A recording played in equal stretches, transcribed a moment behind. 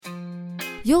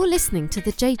You're listening to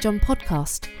the J.John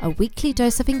podcast, a weekly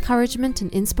dose of encouragement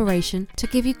and inspiration to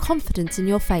give you confidence in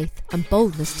your faith and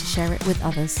boldness to share it with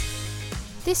others.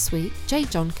 This week,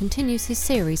 J.John continues his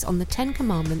series on the 10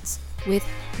 Commandments with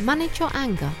Manage Your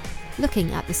Anger, looking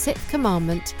at the 6th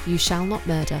commandment, You shall not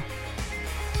murder.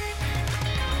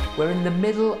 We're in the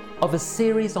middle of a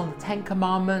series on the 10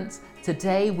 Commandments.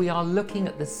 Today we are looking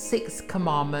at the 6th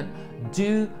commandment,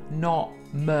 Do not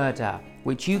murder,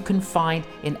 which you can find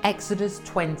in Exodus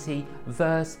 20,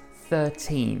 verse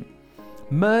 13.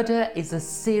 Murder is a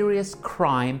serious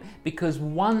crime because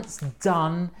once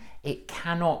done, it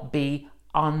cannot be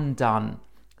undone.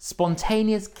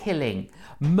 Spontaneous killing,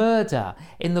 murder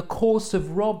in the course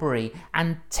of robbery,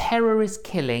 and terrorist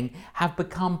killing have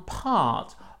become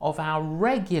part of our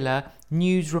regular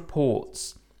news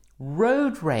reports.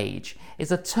 Road rage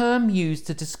is a term used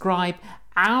to describe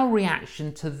our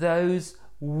reaction to those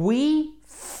we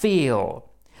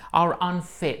feel are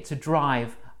unfit to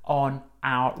drive on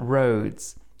our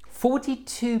roads.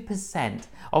 42%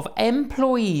 of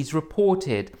employees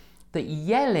reported that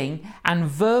yelling and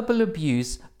verbal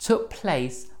abuse took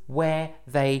place where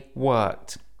they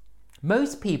worked.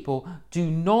 Most people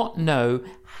do not know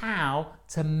how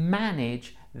to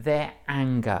manage their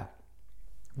anger.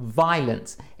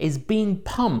 Violence is being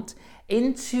pumped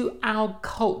into our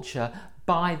culture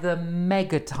by the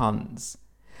megatons.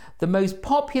 The most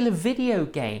popular video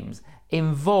games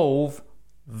involve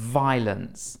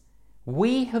violence.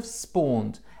 We have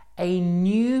spawned a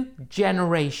new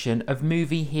generation of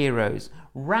movie heroes,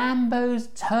 Rambos,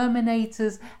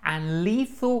 Terminators, and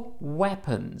Lethal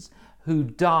Weapons who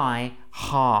die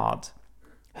hard,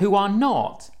 who are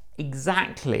not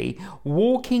exactly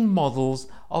walking models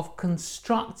of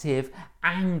constructive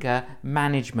anger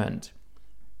management.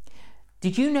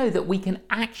 Did you know that we can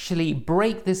actually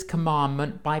break this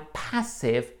commandment by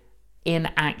passive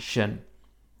inaction?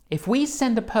 If we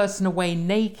send a person away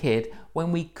naked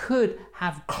when we could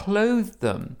have clothed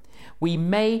them, we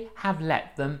may have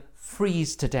let them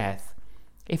freeze to death.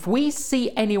 If we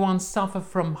see anyone suffer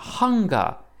from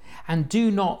hunger and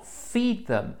do not feed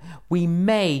them, we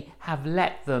may have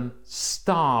let them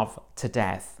starve to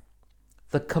death.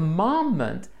 The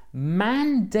commandment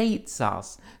mandates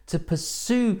us to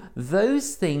pursue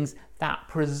those things that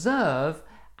preserve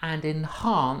and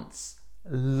enhance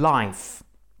life.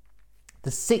 The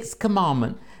 6th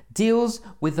commandment deals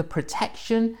with the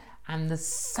protection and the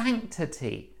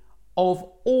sanctity of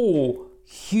all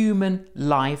human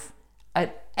life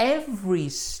at every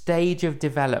stage of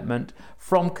development,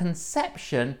 from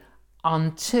conception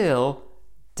until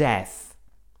death.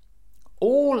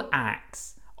 All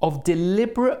acts of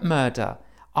deliberate murder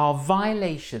are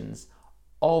violations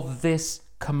of this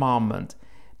commandment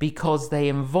because they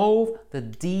involve the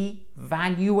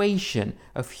devaluation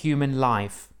of human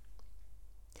life.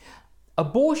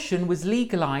 Abortion was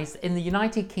legalized in the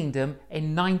United Kingdom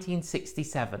in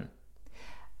 1967.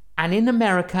 And in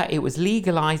America, it was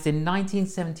legalized in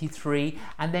 1973,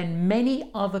 and then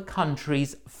many other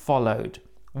countries followed.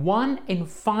 1 in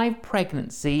 5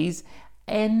 pregnancies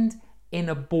end in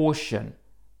abortion.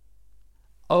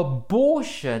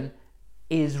 Abortion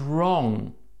is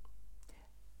wrong,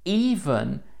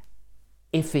 even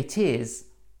if it is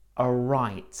a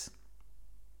right.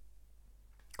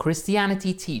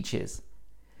 Christianity teaches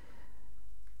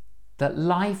that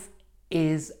life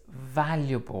is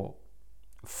valuable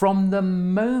from the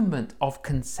moment of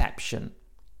conception,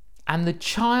 and the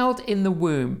child in the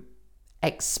womb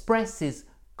expresses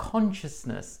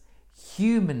consciousness,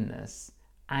 humanness,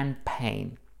 and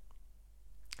pain.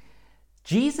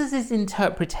 Jesus'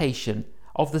 interpretation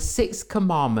of the 6th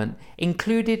commandment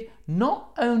included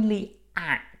not only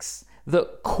acts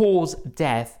that cause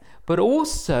death, but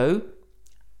also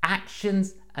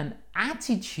actions and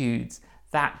attitudes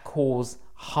that cause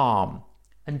harm.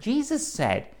 And Jesus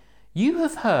said, "You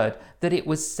have heard that it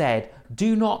was said,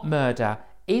 'Do not murder.'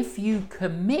 If you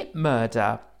commit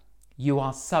murder, you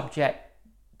are subject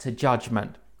to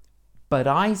judgment. But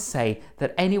I say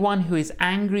that anyone who is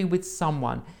angry with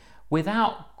someone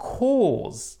without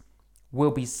cause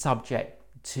will be subject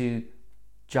to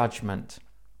judgment."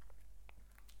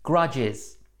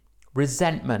 Grudges,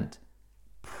 resentment,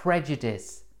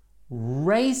 prejudice,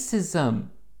 racism,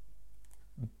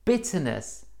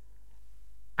 bitterness,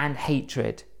 and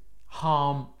hatred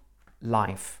harm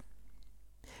life.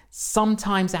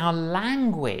 Sometimes our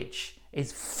language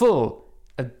is full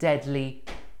of deadly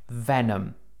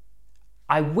venom.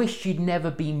 "I wish you'd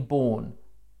never been born."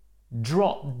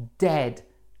 Drop dead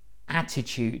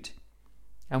attitude.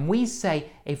 And we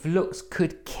say if looks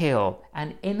could kill,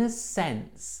 and in a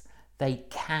sense they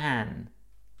can.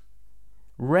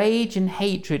 Rage and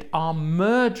hatred are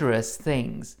murderous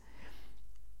things.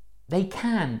 They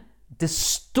can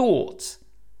distort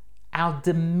our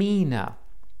demeanor,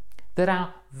 that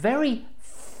our very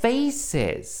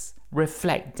faces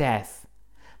reflect death.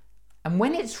 And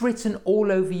when it's written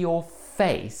all over your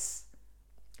face,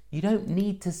 you don't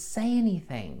need to say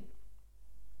anything.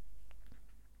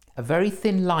 A very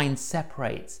thin line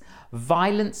separates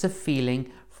violence of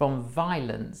feeling from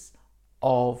violence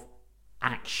of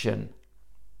action.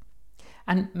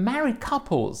 And married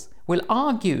couples will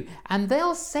argue and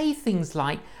they'll say things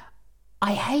like,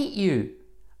 I hate you.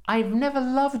 I've never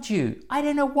loved you. I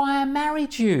don't know why I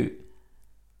married you.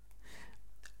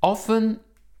 Often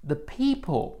the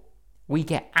people we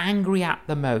get angry at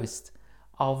the most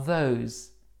are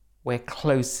those we're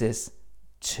closest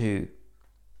to.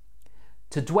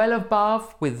 To dwell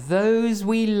above with those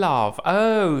we love,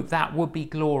 oh, that would be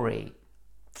glory.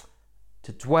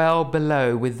 To dwell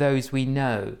below with those we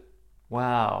know,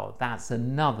 well, that's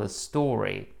another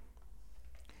story.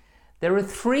 There are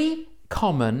 3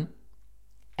 common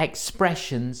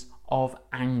expressions of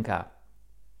anger.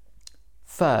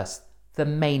 First, the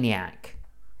maniac.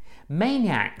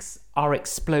 Maniacs are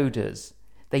exploders.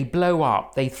 They blow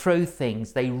up, they throw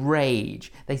things, they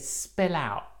rage, they spill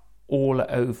out all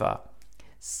over.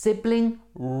 Sibling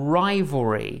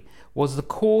rivalry was the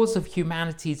cause of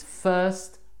humanity's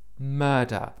first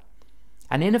murder.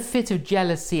 And in a fit of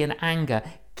jealousy and anger,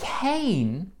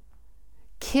 Cain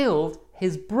killed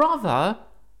his brother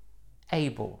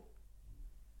Abel.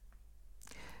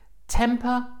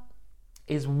 Temper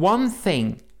is one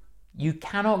thing you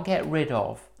cannot get rid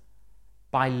of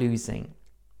by losing.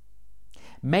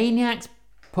 Maniacs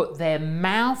put their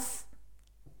mouth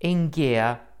in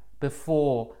gear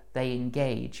before they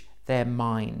engage their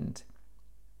mind.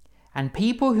 And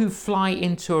people who fly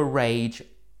into a rage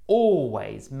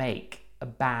always make a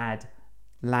bad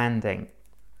landing.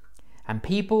 And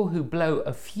people who blow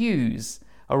a fuse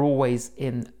are always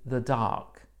in the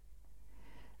dark.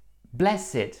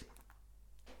 Blessed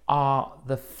are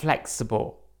the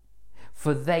flexible,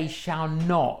 for they shall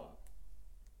not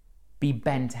be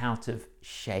bent out of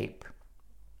shape.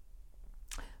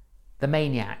 The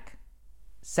maniac.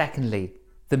 Secondly,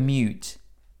 the mute.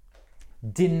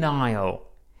 Denial.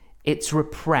 It's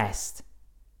repressed.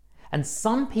 And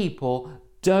some people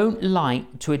don't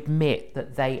like to admit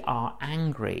that they are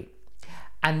angry,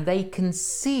 and they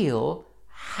conceal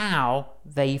how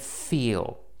they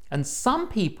feel. And some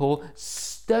people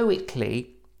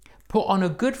stoically put on a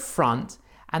good front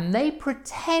and they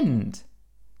pretend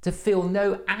to feel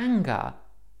no anger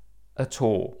at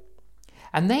all.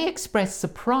 And they express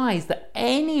surprise that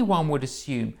anyone would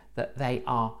assume that they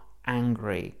are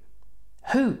angry.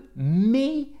 Who?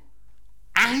 Me?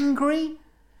 Angry?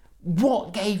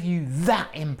 What gave you that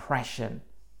impression?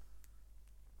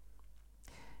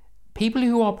 People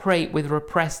who operate with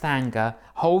repressed anger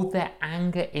hold their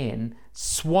anger in,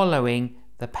 swallowing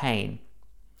the pain.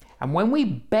 And when we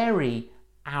bury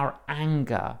our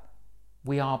anger,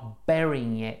 we are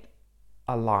burying it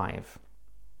alive.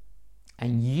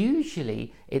 And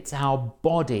usually it's our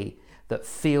body that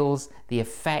feels the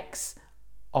effects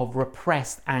of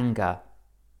repressed anger.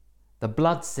 The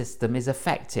blood system is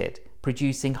affected,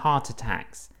 producing heart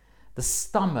attacks. The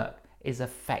stomach is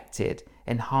affected,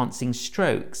 enhancing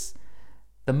strokes.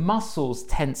 The muscles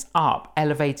tense up,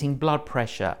 elevating blood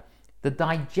pressure. The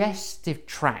digestive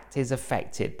tract is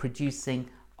affected, producing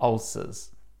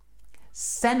ulcers.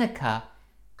 Seneca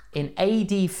in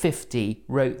AD 50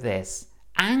 wrote this: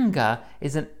 anger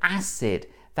is an acid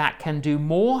that can do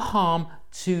more harm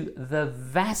to the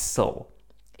vessel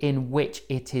in which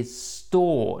it is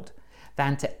stored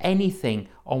than to anything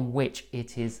on which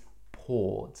it is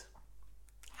poured.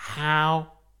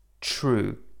 How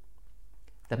true.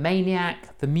 The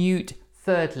maniac, the mute.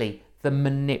 Thirdly, the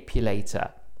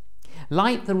manipulator.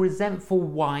 Like the resentful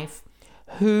wife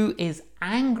who is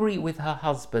angry with her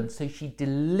husband, so she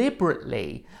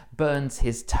deliberately burns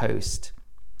his toast.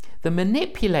 The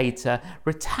manipulator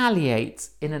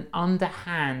retaliates in an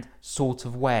underhand sort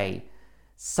of way.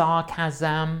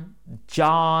 Sarcasm,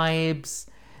 jibes,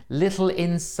 little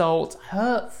insult,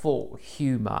 hurtful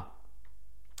humour.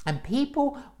 And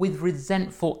people with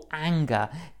resentful anger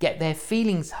get their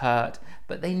feelings hurt,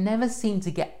 but they never seem to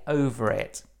get over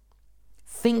it.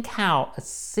 Think how a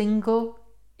single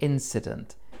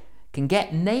incident can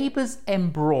get neighbours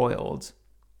embroiled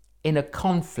in a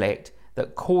conflict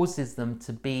that causes them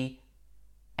to be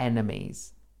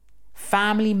enemies.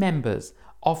 Family members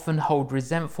often hold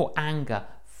resentful anger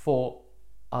for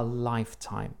a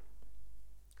lifetime.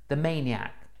 The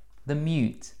maniac, the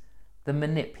mute, the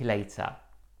manipulator.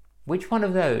 Which one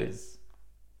of those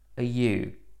are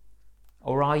you?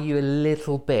 Or are you a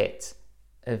little bit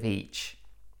of each?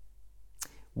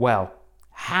 Well,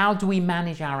 how do we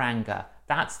manage our anger?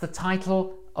 That's the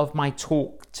title of my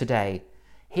talk today.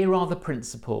 Here are the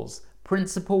principles.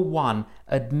 Principle 1,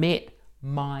 admit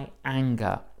my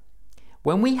anger.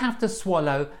 When we have to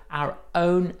swallow our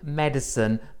own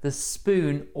medicine, the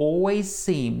spoon always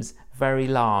seems very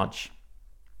large.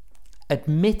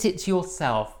 Admit it to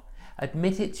yourself,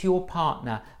 admit it to your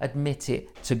partner, admit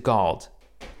it to God.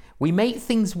 We make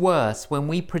things worse when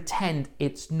we pretend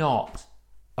it's not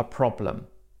a problem.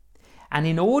 And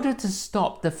in order to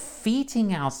stop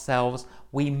defeating ourselves,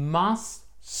 we must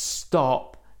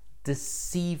stop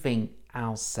deceiving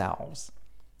ourselves.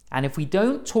 And if we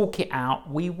don't talk it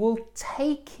out, we will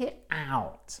take it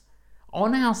out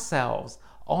on ourselves,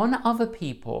 on other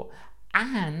people,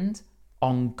 and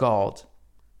on God.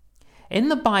 In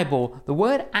the Bible, the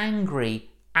word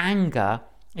anger,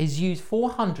 is used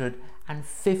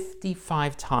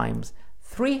 455 times.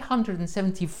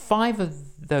 375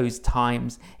 of those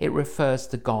times it refers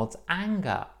to God's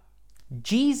anger.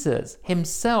 Jesus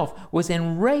himself was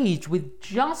enraged with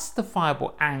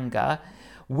justifiable anger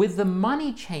with the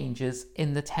money changers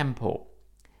in the temple.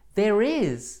 There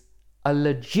is a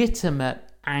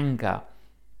legitimate anger,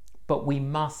 but we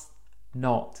must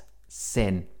not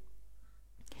sin.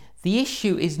 The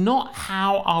issue is not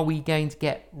how are we going to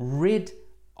get rid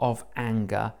of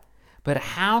anger, but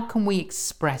how can we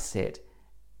express it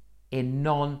in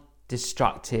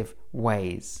non-destructive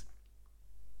ways.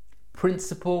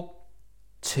 Principle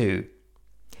 2,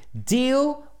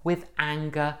 deal with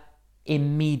anger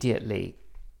immediately.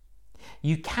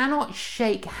 You cannot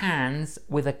shake hands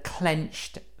with a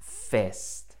clenched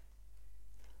fist.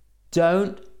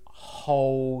 Don't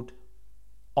hold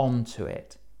on to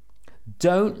it.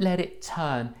 Don't let it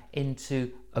turn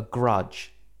into a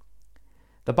grudge.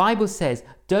 The Bible says,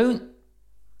 don't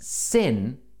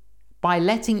sin by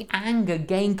letting anger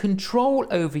gain control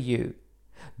over you.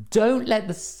 Don't let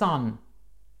the sun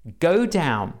go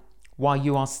down while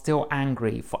you are still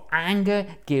angry, for anger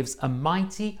gives a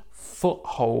mighty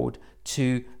foothold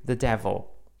to the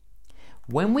devil.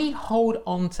 When we hold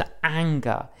on to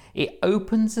anger, it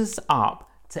opens us up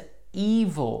to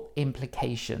evil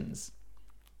implications.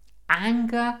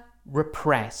 Anger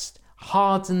repressed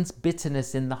hardens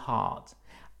bitterness in the heart.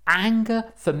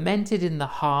 Anger fermented in the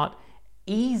heart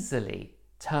easily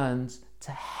turns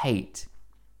to hate.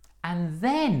 And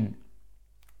then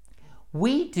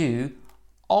we do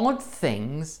odd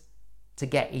things to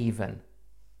get even.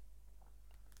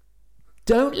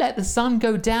 Don't let the sun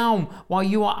go down while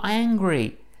you are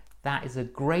angry. That is a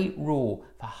great rule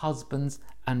for husbands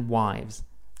and wives.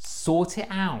 Sort it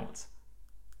out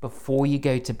before you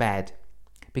go to bed.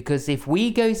 Because if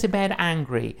we go to bed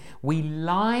angry, we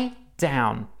lie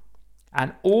down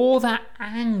and all that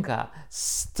anger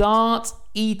starts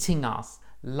eating us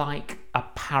like a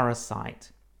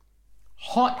parasite.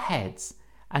 Hot heads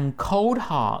and cold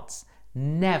hearts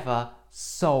never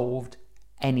solved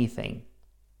anything.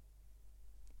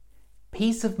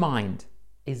 Peace of mind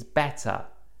is better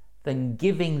than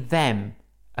giving them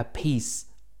a piece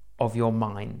of your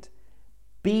mind.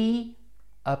 Be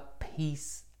a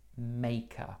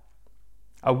peacemaker.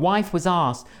 A wife was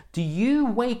asked, "Do you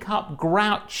wake up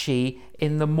grouchy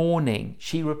in the morning?"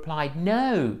 She replied,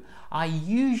 "No, I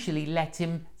usually let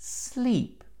him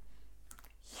sleep."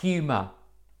 Humor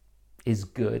is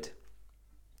good.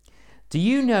 Do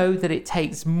you know that it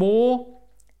takes more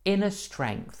inner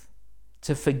strength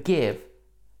to forgive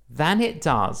than it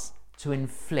does to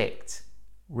inflict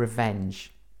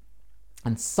revenge?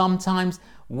 And sometimes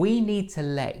we need to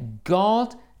let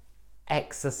God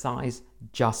exercise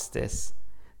justice.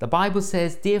 The Bible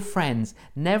says, "Dear friends,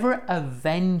 never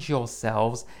avenge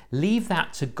yourselves, leave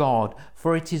that to God,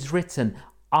 for it is written,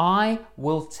 I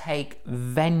will take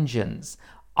vengeance.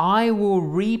 I will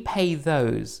repay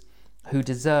those who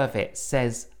deserve it,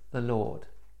 says the Lord."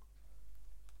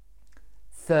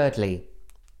 Thirdly,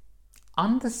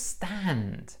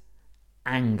 understand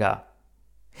anger.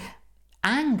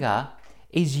 Anger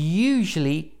is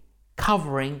usually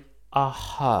covering a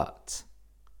hurt.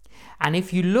 And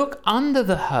if you look under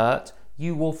the hurt,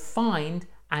 you will find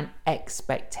an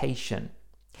expectation.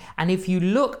 And if you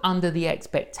look under the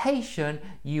expectation,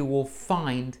 you will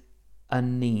find a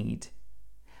need.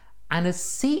 And a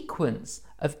sequence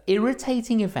of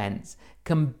irritating events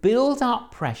can build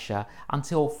up pressure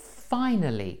until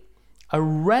finally a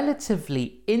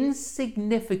relatively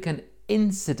insignificant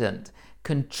incident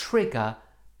can trigger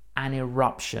an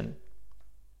eruption.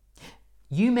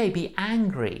 You may be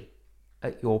angry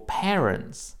at your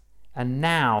parents, and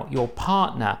now your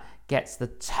partner gets the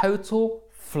total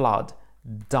flood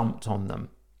dumped on them.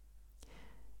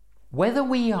 whether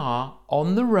we are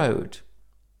on the road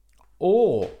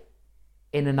or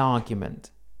in an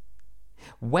argument,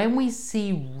 when we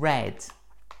see red,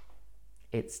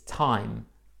 it's time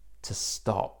to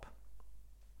stop.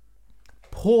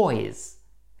 Poise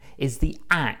is the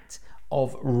act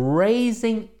of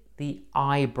raising the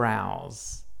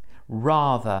eyebrows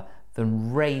rather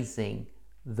than raising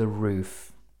the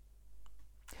roof.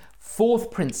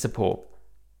 Fourth principle,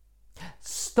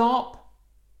 stop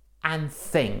and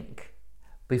think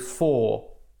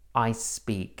before I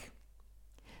speak.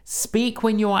 Speak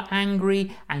when you are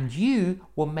angry, and you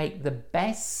will make the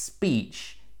best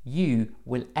speech you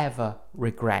will ever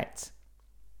regret.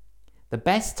 The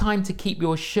best time to keep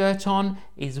your shirt on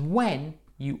is when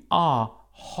you are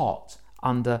hot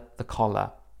under the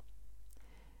collar.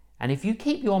 And if you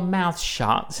keep your mouth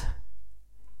shut,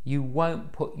 you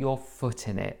won't put your foot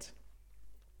in it.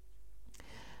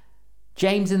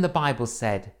 James in the Bible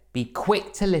said, "Be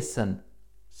quick to listen,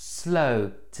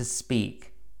 slow to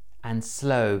speak, and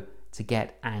slow to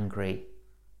get angry."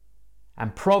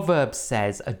 And Proverbs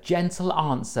says, "A gentle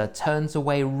answer turns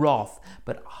away wrath,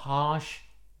 but harsh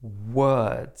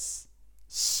words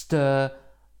stir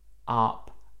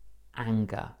up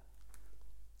anger."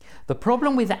 The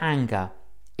problem with anger,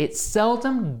 it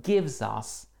seldom gives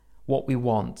us what we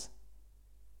want.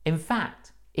 In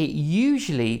fact, it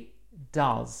usually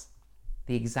does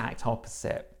the exact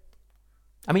opposite.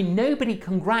 I mean, nobody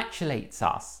congratulates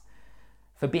us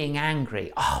for being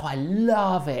angry. "Oh, I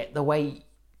love it, the way,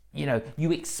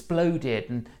 you exploded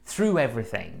and threw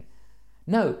everything."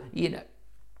 No,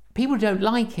 people don't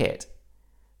like it.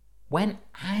 When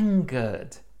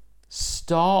angered,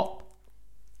 stop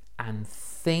and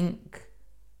think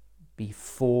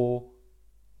before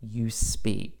you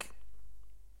speak.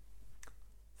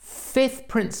 Fifth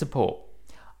principle,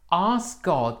 ask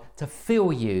God to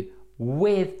fill you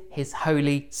with His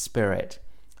Holy Spirit.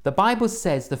 The Bible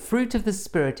says the fruit of the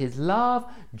Spirit is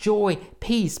love, joy,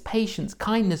 peace, patience,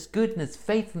 kindness, goodness,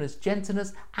 faithfulness,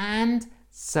 gentleness, and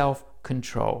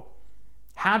self-control.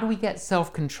 How do we get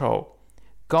self-control?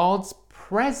 God's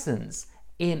presence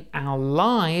in our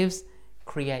lives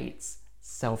creates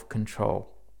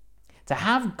self-control. To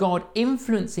have God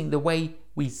influencing the way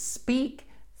we speak,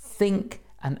 think,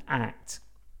 and act.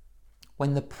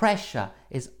 When the pressure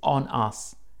is on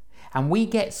us and we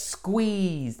get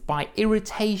squeezed by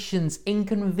irritations,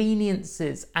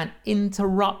 inconveniences, and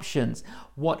interruptions,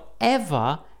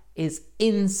 whatever is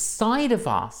inside of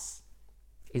us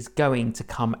is going to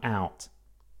come out.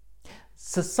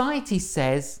 Society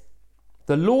says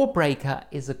the lawbreaker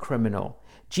is a criminal.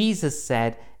 Jesus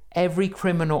said every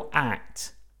criminal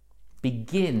act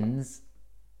begins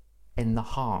in the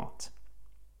heart.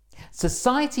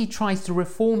 Society tries to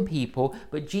reform people,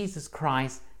 but Jesus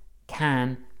Christ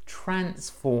can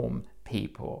transform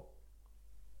people.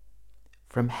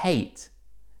 From hate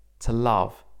to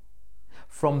love,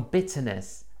 from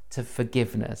bitterness to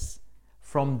forgiveness,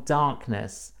 from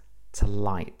darkness to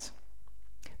light.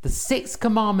 The sixth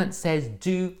commandment says,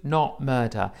 do not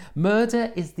murder.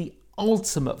 Murder is the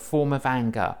ultimate form of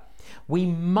anger. We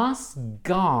must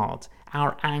guard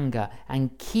our anger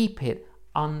and keep it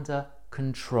under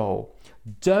control.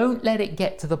 Don't let it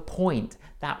get to the point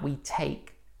that we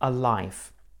take a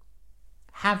life.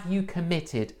 Have you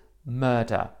committed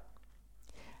murder?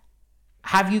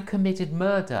 Have you committed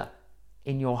murder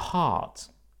in your heart?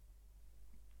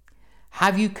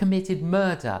 Have you committed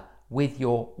murder with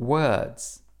your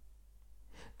words?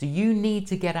 Do you need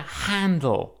to get a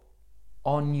handle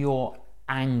on your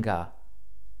anger?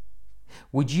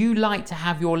 Would you like to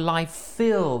have your life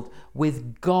filled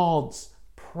with God's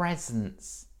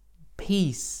presence,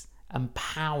 peace, and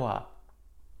power?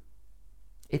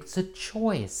 It's a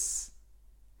choice.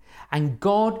 And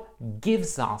God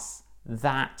gives us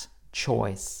that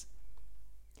choice.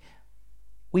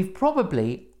 We've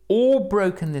probably all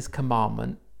broken this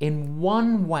commandment in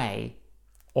one way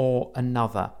or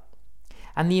another.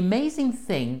 And the amazing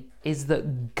thing is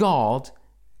that God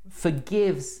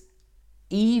forgives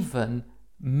even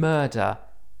murder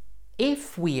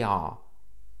if we are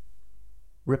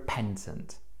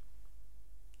repentant.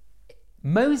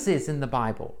 Moses in the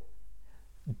Bible,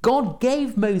 God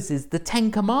gave Moses the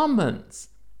 10 Commandments.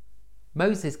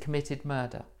 Moses committed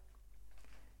murder.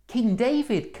 King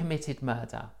David committed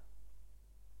murder.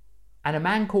 And a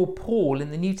man called Paul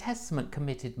in the New Testament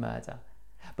committed murder.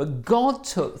 But God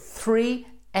took 3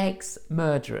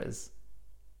 ex-murderers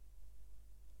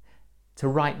to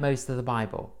write most of the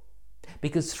Bible,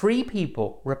 because 3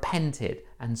 people repented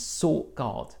and sought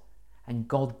God, and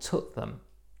God took them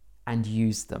and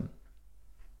used them.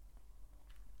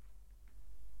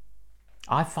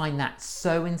 I find that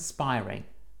so inspiring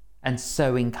and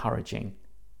so encouraging.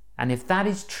 And if that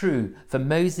is true for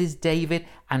Moses, David,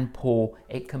 and Paul,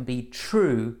 it can be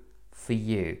true for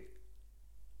you.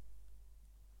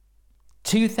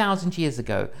 2,000 years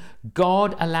ago,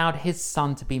 God allowed his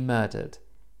son to be murdered.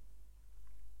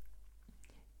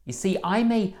 You see, I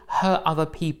may hurt other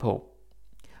people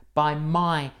by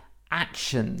my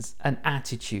actions and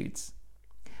attitudes.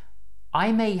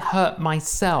 I may hurt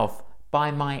myself by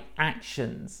my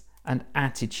actions and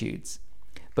attitudes.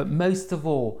 But most of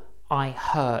all, I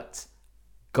hurt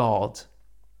God,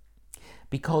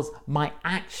 because my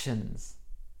actions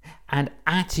and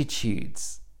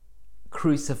attitudes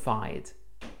crucified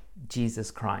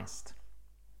Jesus Christ.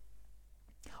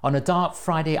 On a dark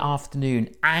Friday afternoon,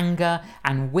 anger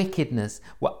and wickedness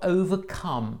were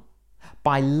overcome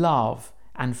by love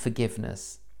and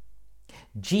forgiveness.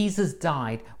 Jesus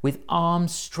died with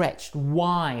arms stretched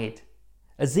wide,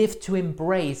 as if to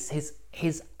embrace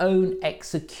his own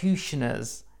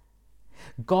executioners.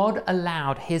 God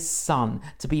allowed his son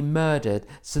to be murdered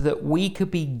so that we could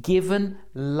be given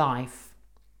life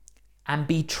and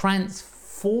be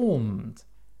transformed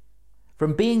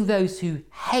from being those who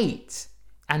hate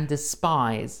and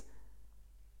despise,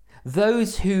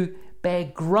 those who bear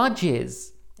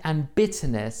grudges and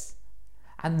bitterness,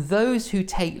 and those who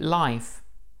take life,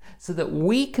 so that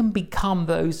we can become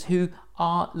those who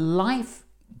are life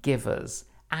givers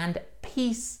and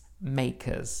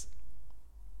peacemakers.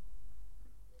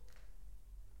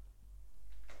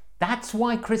 That's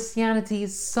why Christianity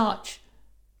is such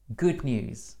good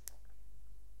news.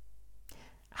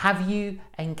 Have you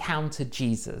encountered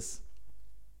Jesus?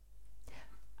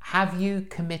 Have you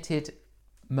committed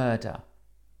murder?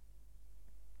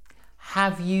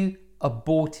 Have you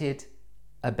aborted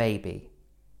a baby?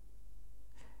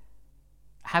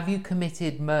 Have you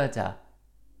committed murder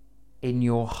in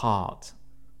your heart?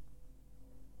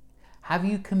 Have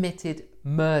you committed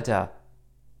murder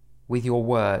with your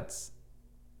words?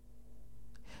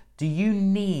 Do you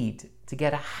need to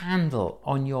get a handle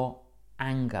on your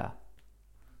anger?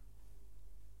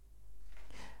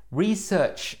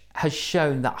 Research has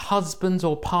shown that husbands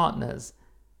or partners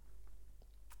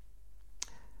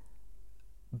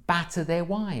batter their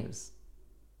wives,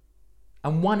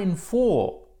 and 1 in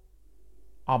 4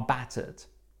 are battered.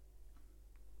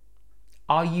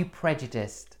 Are you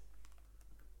prejudiced?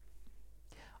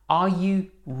 Are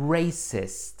you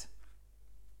racist?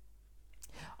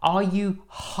 Are you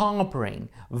harboring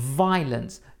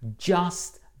violence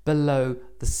just below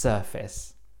the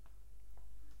surface?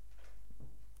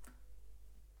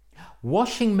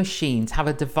 Washing machines have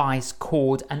a device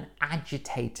called an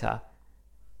agitator.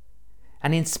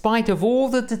 And in spite of all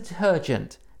the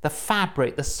detergent, the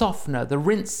fabric, the softener, the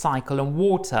rinse cycle and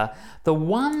water, the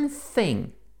one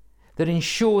thing that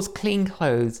ensures clean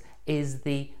clothes is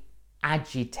the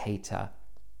agitator.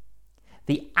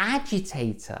 The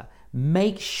agitator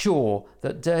makes sure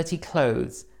that dirty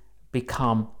clothes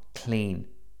become clean.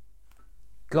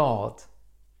 God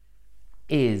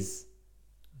is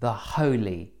the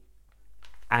holy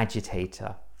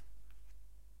agitator.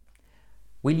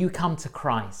 Will you come to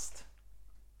Christ?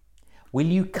 Will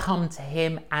you come to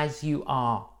him as you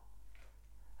are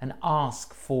and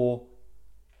ask for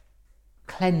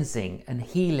cleansing and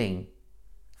healing,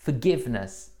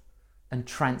 forgiveness and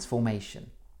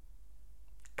transformation?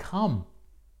 Come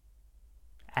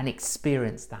and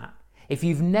experience that. If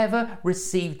you've never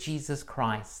received Jesus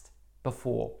Christ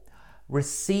before,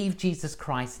 receive Jesus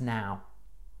Christ now.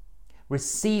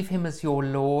 Receive him as your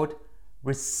Lord.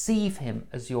 Receive him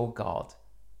as your God.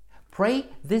 Pray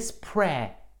this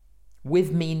prayer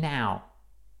with me now.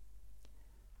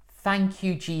 Thank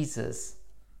you, Jesus,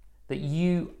 that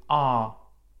you are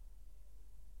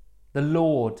the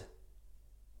Lord,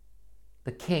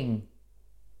 the King,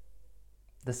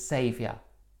 the Saviour.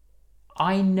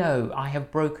 I know I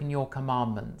have broken your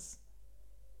commandments,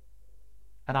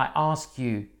 and I ask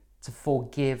you to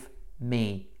forgive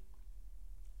me.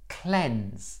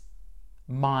 Cleanse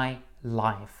my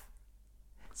life.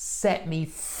 Set me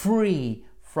free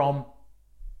from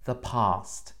the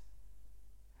past.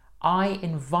 I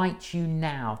invite you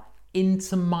now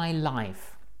into my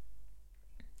life.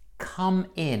 Come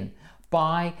in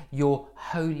by your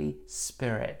Holy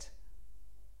Spirit.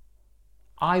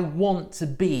 I want to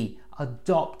be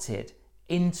adopted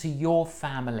into your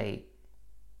family.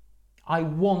 I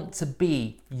want to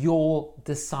be your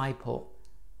disciple.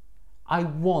 I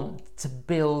want to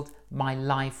build my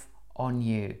life on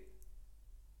you.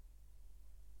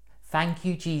 Thank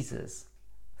you, Jesus,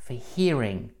 for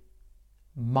hearing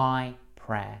my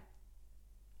prayer.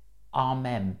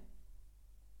 Amen.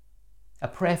 A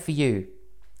prayer for you.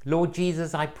 Lord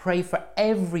Jesus, I pray for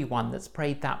everyone that's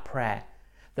prayed that prayer,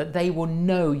 that they will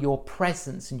know your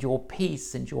presence and your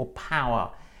peace and your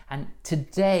power, and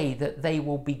today that they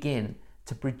will begin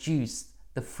to produce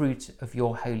the fruit of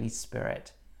your Holy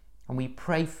Spirit. And we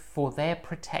pray for their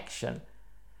protection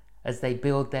as they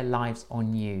build their lives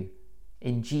on you.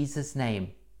 In Jesus'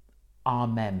 name,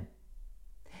 Amen.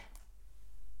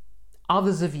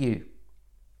 Others of you,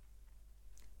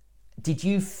 did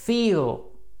you feel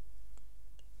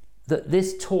that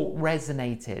this talk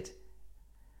resonated?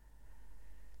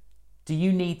 Do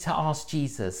you need to ask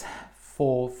Jesus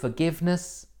for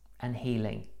forgiveness and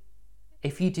healing?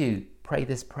 If you do, pray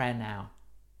this prayer now.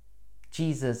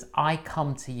 Jesus, I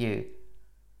come to you.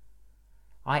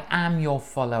 I am your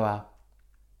follower,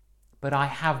 but I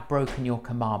have broken your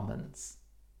commandments.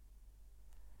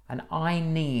 And I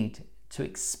need to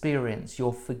experience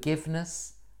your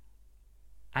forgiveness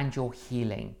and your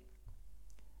healing.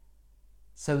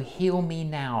 So heal me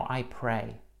now, I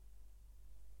pray.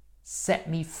 Set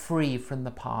me free from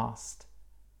the past.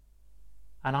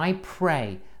 And I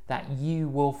pray that you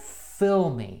will fill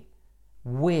me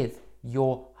with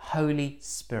your Holy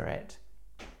Spirit.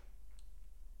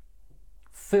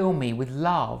 Fill me with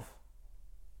love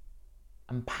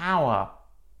and power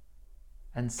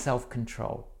and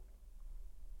self-control.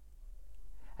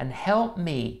 And help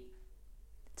me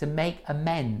to make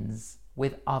amends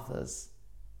with others.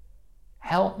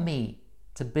 Help me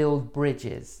to build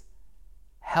bridges.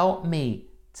 Help me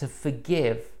to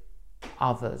forgive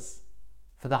others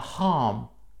for the harm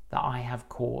that I have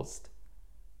caused.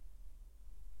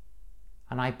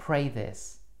 And I pray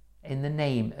this in the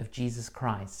name of Jesus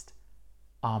Christ.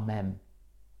 Amen.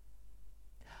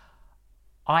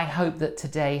 I hope that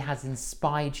today has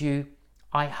inspired you.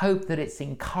 I hope that it's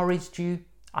encouraged you.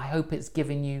 I hope it's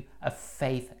given you a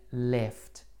faith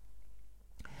lift.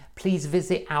 Please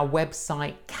visit our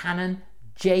website,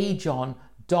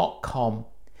 CannonJJohn.com,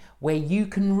 where you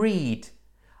can read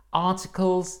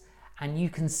articles and you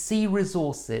can see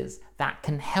resources that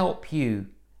can help you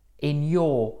in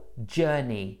your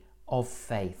journey of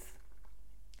faith.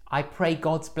 I pray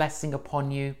God's blessing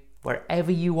upon you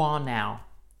wherever you are now.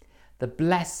 The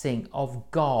blessing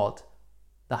of God,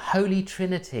 the Holy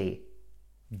Trinity,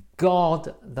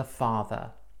 God the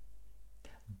Father,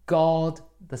 God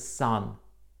the Son,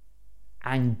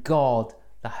 and God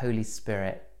the Holy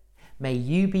Spirit. May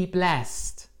you be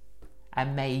blessed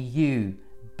and may you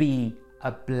be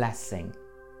a blessing.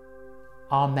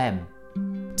 Amen.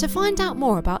 To find out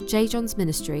more about J.John's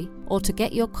ministry or to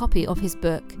get your copy of his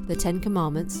book, The 10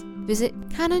 Commandments, visit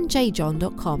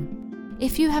CannonJJohn.com.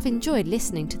 If you have enjoyed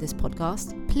listening to this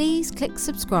podcast, please click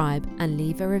subscribe and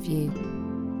leave a review.